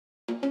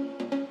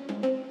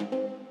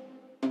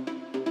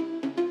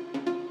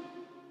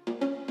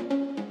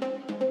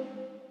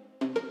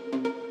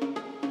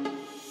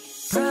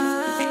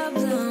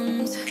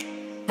problems.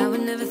 I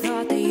would never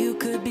thought that you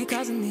could be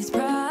causing these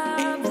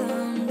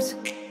problems.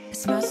 It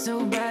smells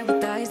so bright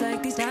with eyes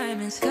like these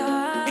diamonds.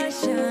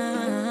 Caution,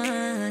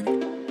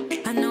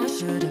 I know I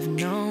should have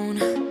known.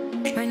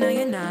 Right now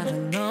you're not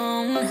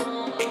alone.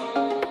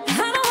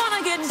 I don't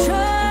wanna get in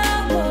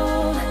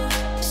trouble.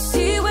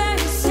 See where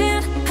you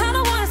stand. I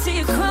don't wanna see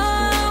you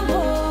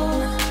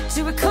crumble. To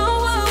recall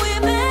what we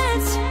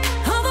meant,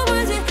 all the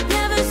words you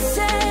never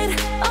said,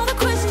 all the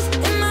questions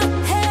in my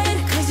head.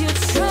 'Cause you're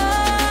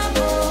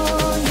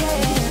trouble,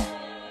 yeah.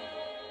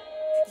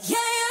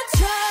 Yeah, you're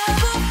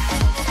trouble.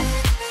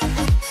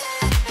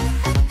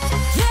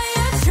 Yeah,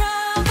 you're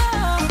trouble.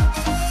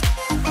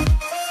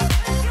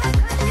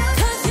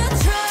 'Cause you're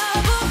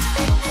trouble.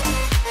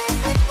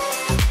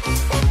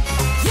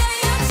 Yeah,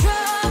 you're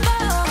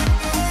trouble.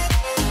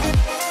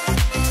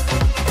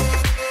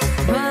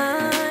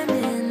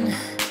 Running.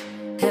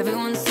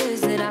 Everyone says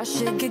that I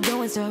should get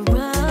going, start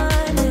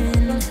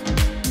running.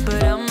 But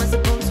how am I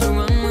supposed to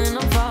run when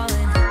I'm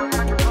falling?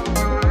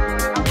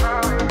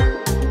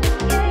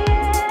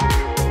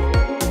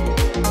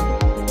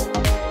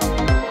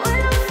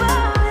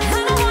 I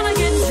don't wanna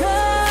get in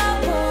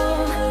trouble.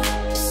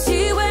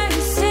 See where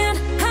you stand.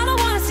 I don't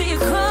wanna see you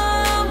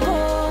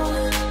crumble.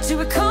 To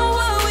recall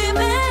what we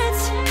meant,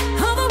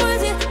 all the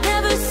words you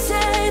never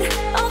said,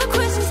 all the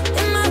questions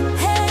in my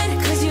head.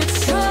 'Cause you're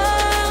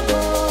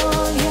trouble,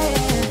 yeah.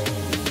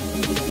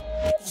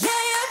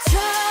 Yeah, you're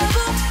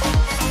trouble.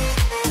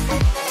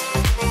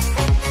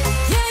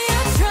 Yeah,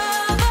 you're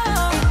trouble.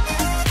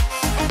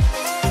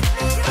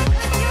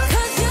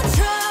 'Cause you're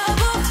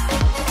trouble.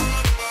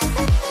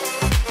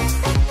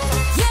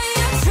 Yeah,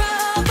 you're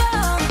trouble.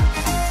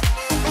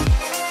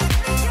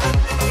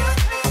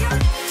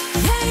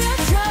 Yeah, you're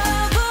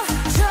trouble,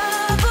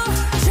 trouble,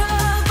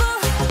 trouble.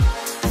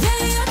 Yeah,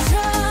 you're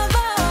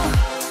trouble.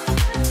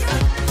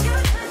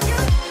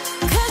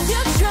 'Cause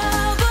you're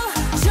trouble,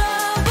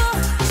 trouble,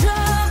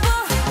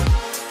 trouble.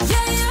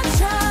 Yeah, you're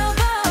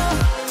trouble.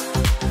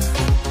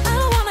 I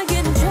don't wanna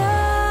get in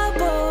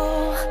trouble.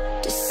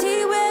 To see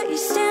where you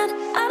stand,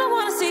 I don't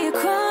wanna see you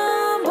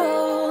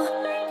crumble.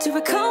 To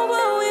recall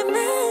what we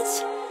meant,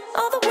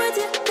 all the words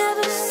you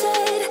never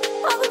said,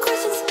 all the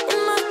questions in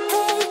my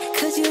head.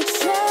 'Cause you're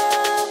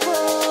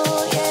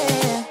trouble,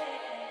 yeah.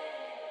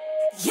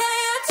 Yeah,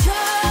 you're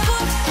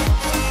trouble.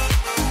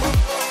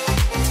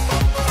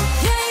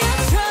 Yeah,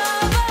 you're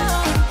trouble.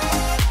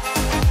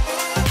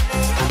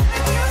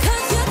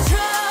 'Cause you're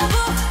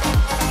trouble.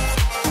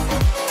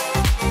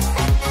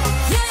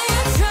 Yeah,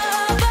 you're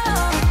trouble.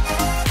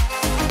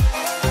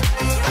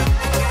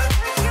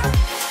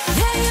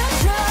 Yeah, you're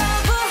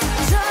trouble,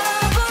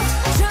 trouble,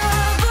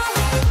 trouble.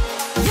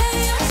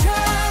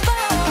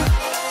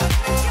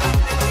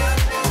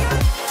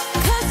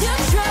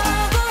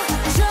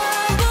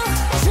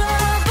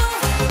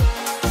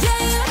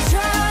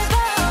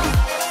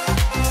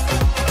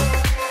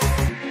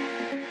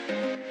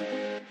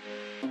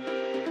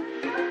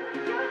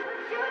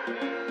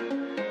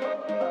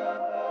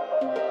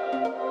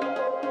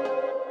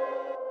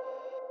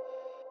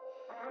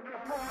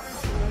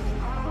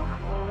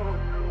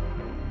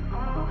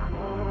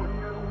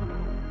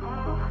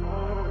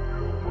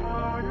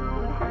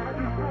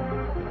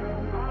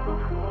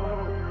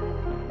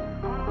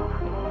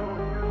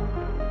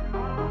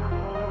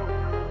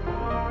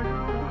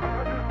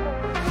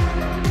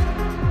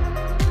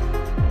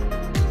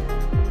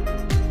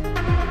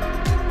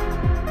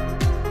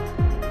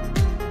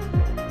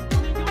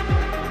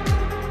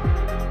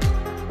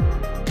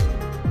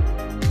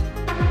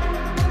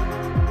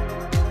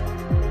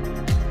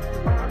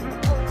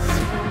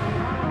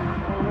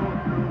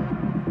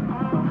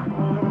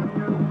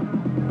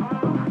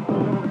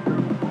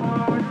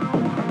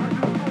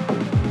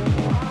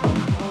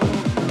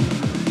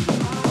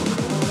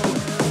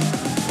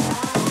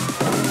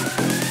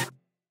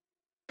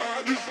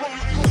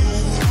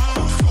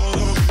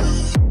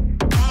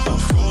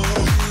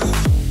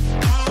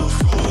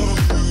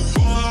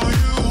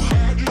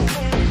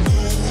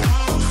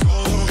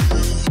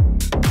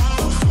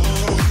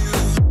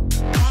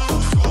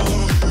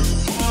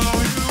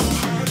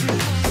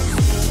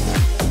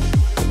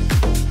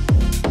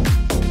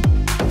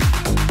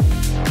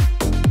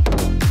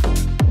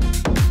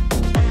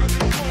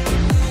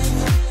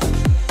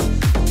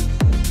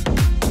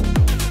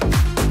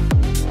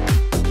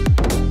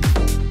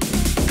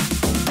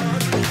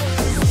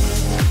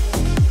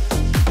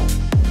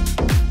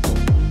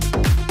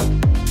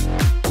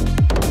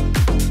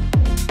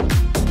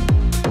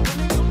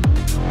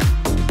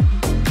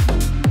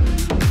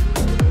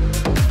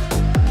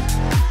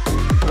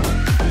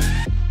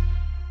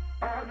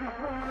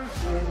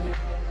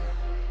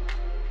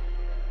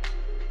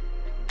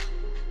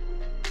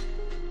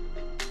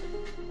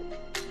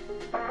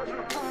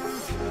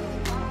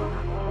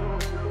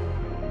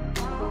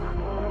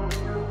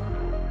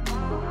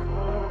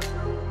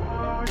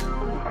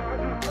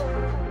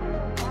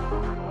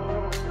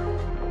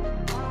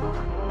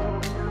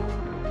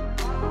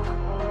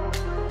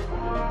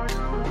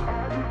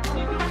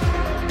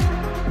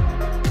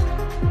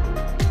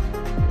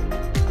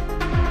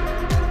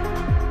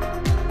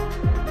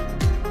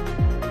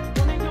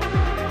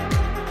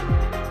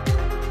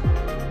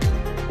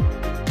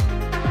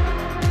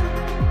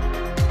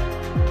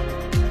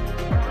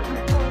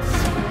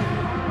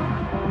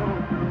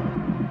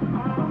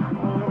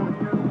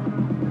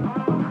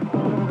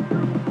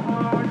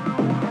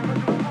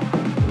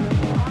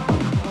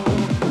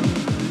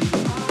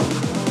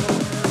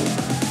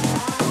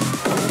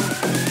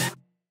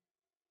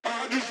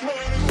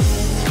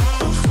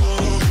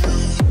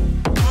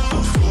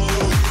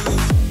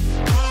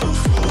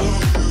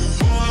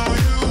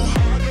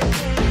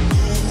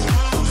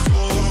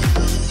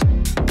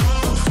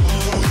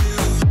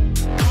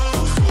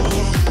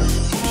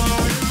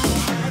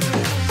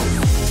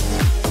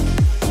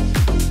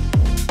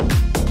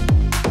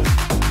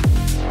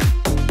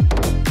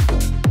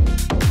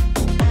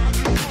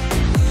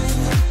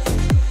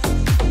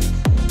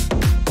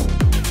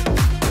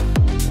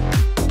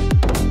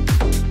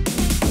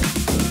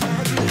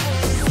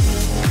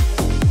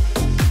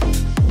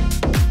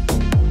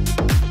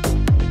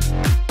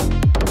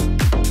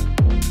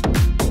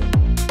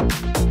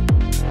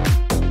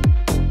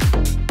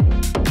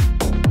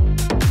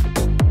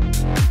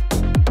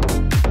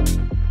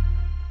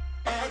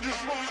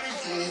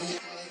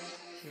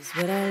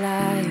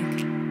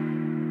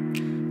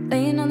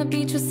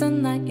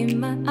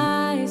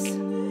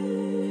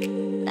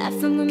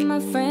 laughing with my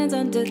friends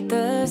under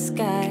the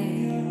sky,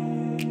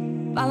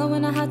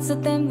 following our hearts so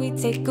then we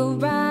take a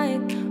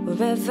ride.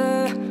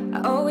 Wherever, I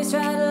always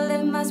try to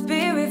let my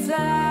spirit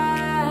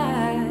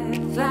fly,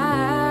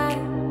 fly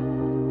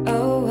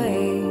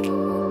away.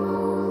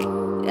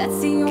 That's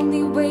the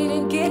only way to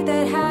get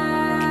that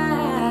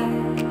high,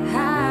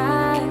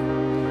 high,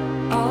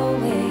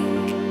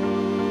 always.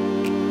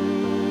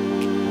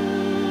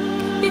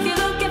 If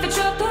you're looking for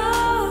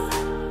trouble,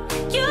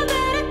 you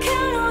better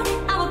count on it.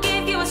 I will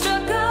give you a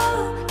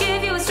struggle,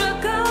 give you a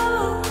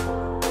struggle.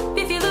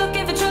 If you're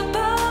looking for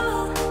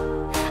trouble,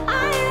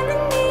 I am the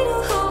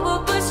needle who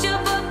will push your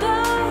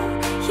bubble,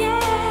 yeah.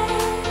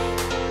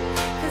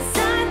 'Cause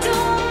I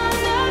don't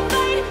wanna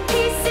fight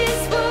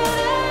pieces wood,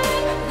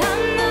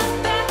 I'm not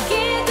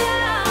backing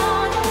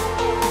down.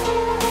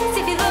 So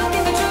if you're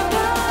looking for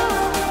trouble,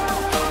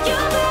 you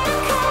better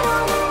count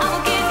on it. I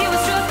will give you a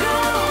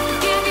struggle,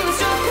 give you a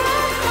struggle.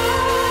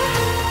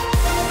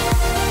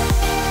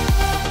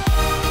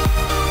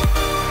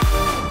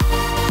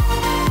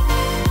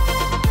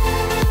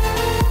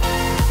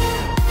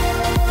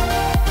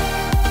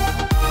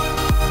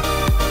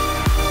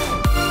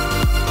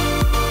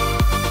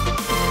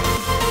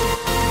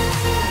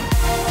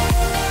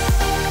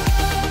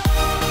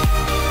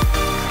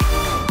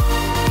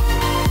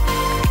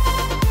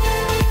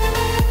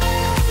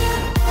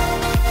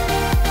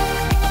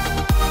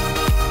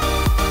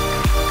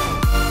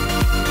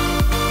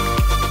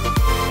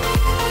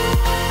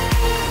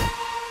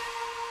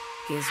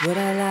 Here's what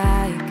I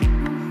like: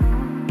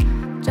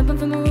 jumping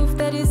from a roof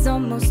that is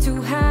almost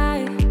too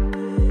high,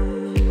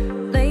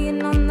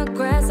 laying on the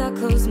grass, I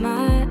close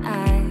my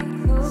eyes,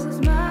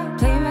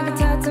 playing my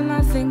guitar till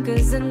my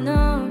fingers are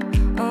numb.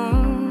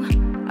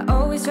 I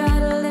always try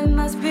to let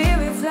my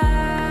spirit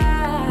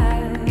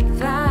fly,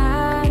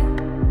 fly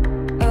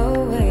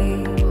away.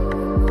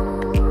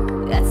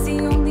 That's the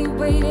only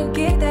way to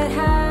get that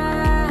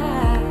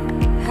high,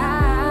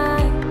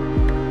 high,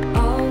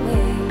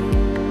 always.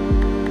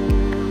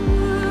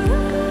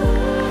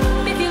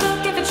 If you're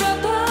looking for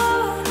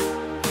trouble,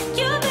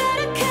 you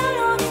better count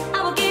on it. I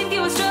will give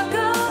you a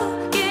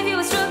struggle, give you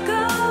a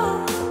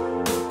struggle.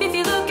 If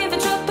you're looking for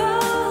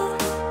trouble,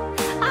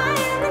 I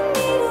am the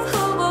needle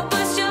who will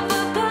push your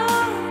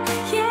bubble,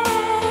 yeah.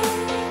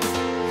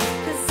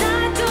 'Cause I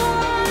don't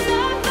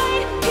wanna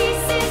fight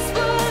pieces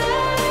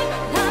wood,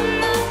 I'm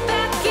not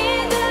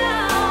backing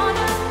down.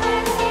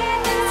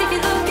 So if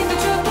you're looking for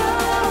trouble,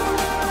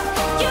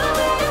 you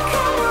better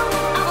count on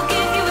it. I will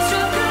give you a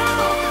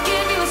struggle,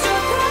 give you a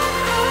struggle.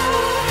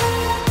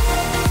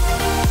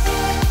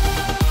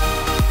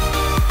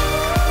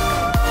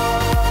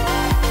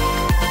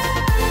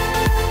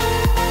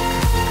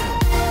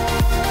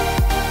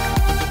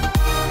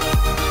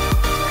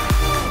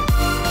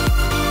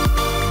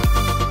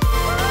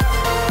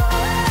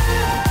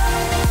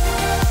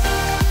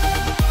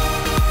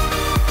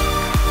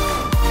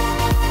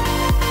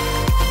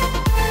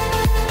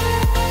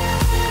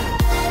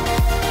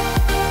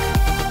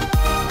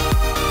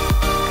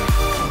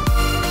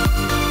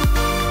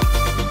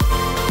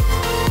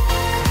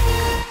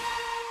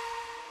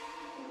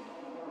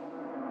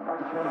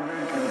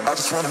 I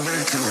just wanna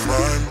make you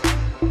mine,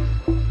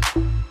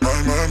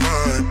 mine, mine,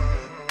 mine,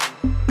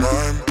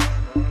 mine,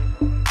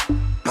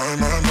 mine,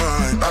 mine,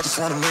 mine. I just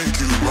wanna make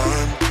you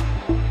mine,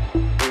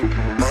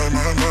 mine,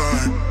 mine,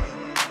 mine,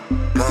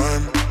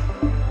 mine,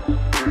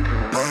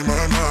 mine,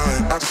 mine,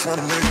 mine. I just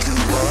wanna make you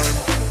mine,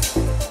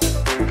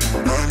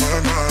 mine,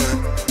 mine, mine,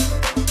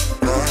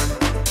 mine,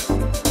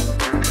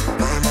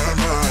 mine, mine,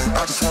 mine.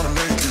 I just wanna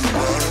make you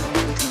mine.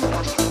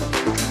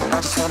 I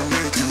just wanna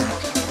make you.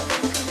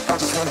 I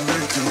just wanna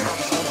make you.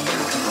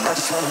 I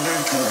just wanna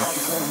make you.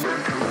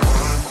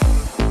 Mine,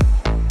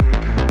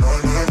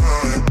 mine,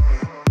 mine,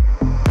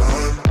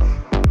 mine, mine,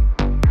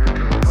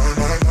 mine,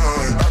 mine,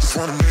 mine. I just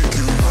wanna make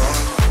you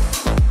mine,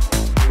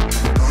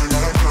 mine,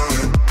 mine,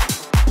 mine.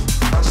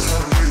 I just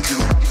wanna make you.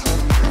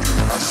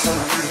 I just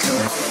wanna make you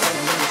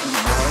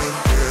mine,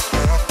 yeah,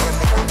 mine,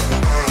 yeah,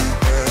 mine,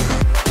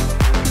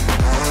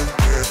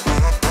 yeah,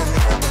 mine,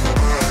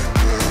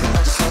 yeah.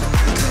 I just wanna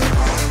make you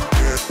mine,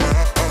 yeah,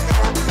 mine,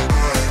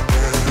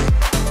 yeah.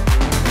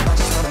 I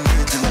just wanna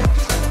make you.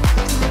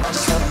 I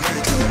just wanna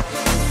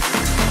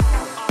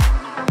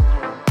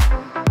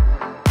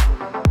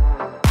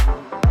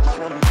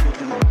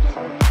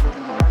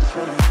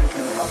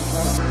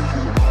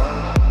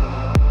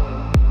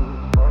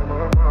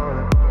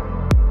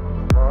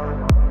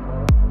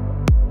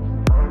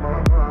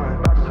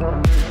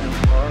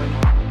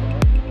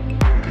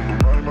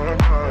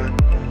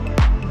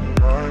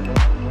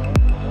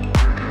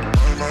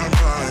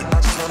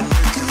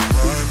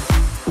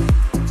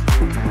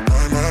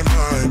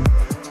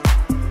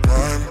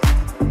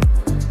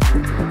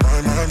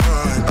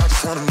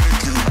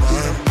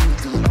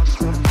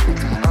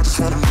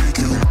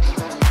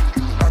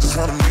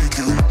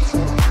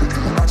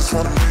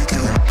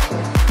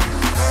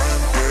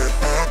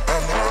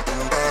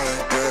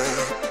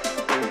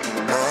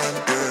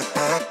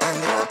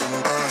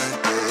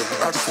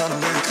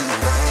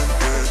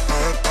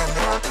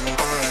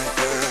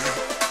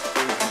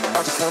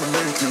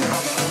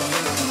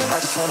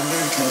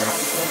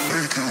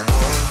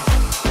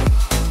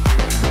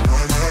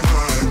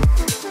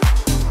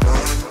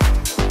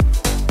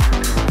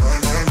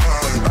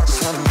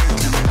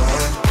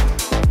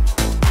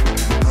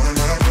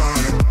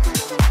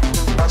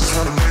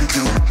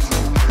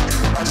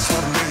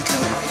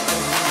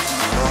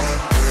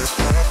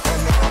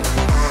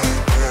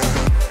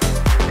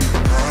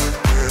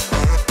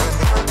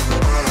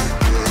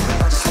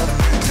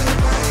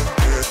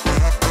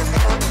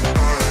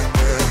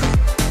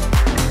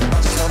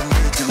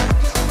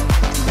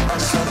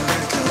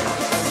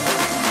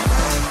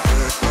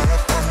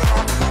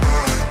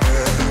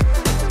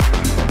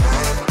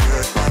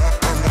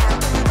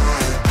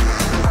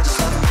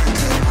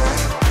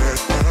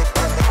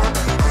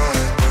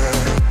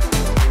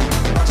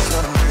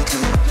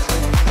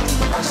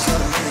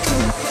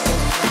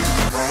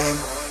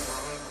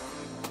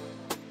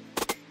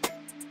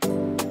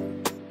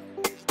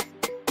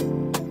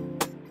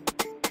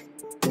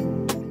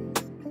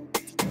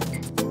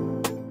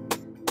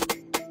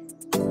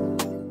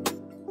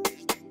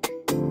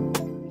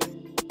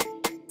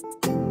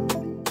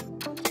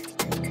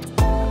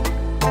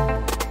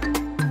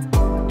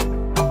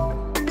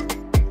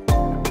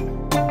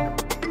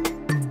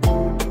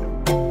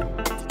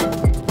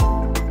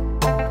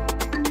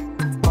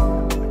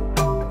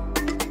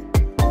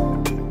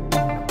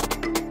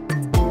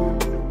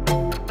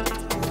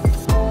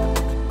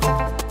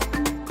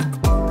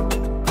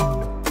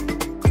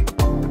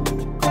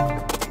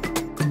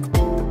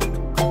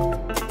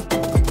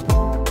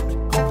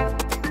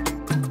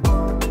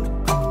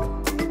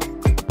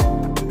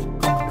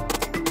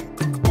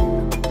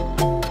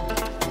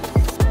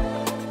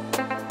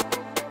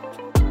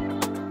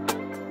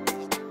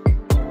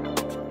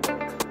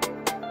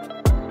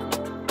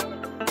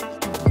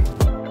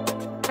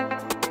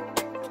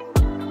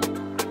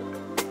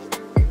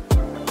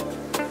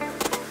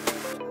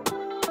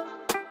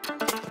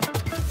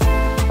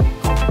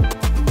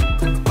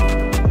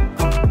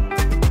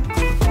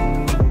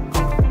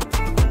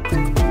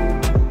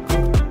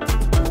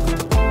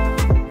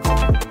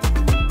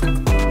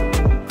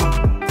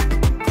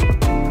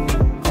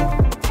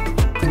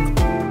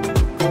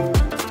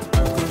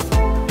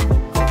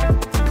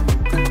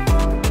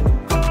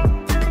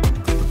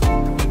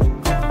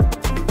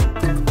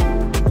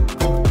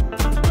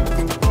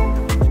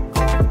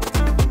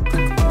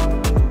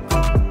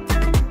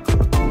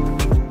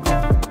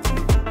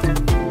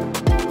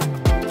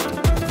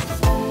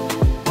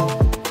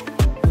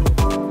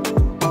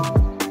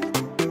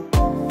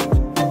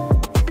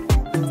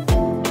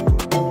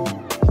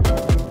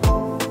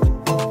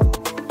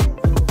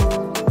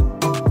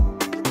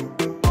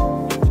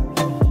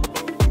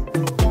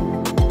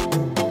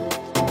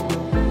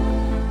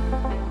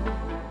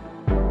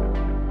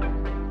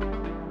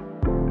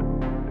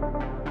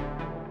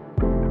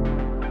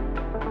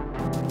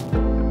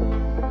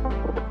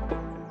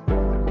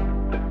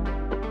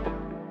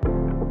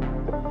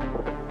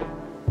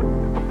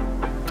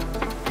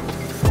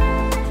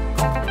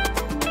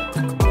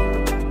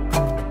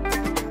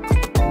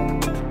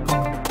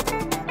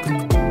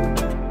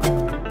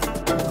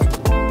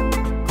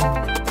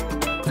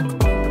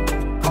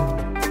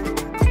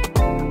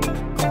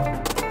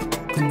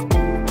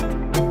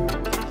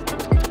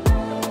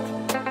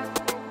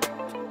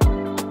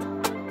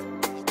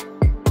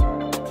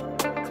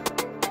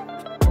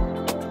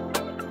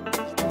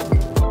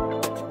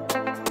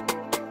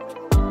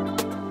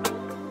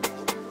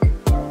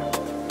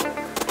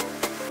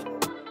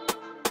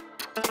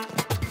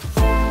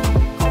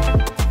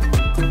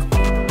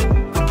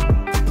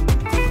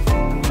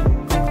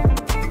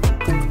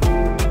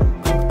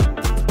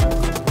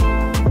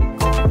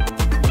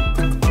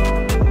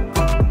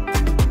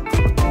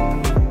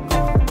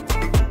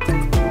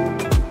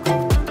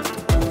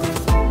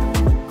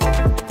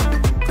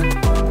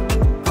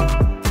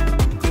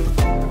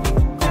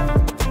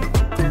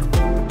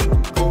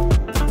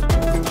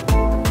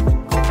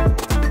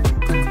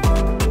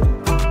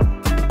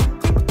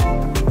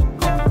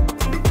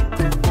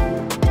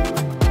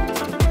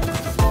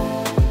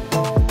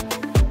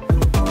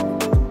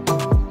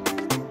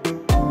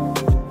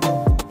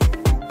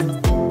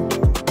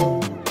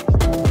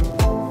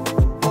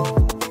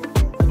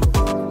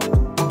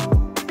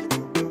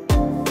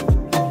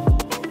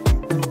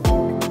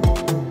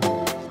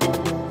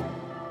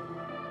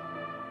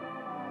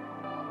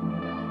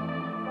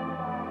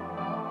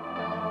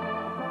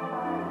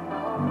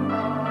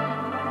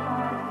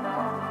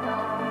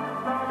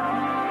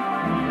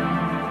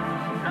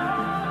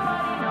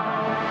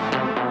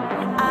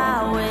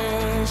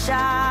wish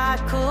I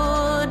could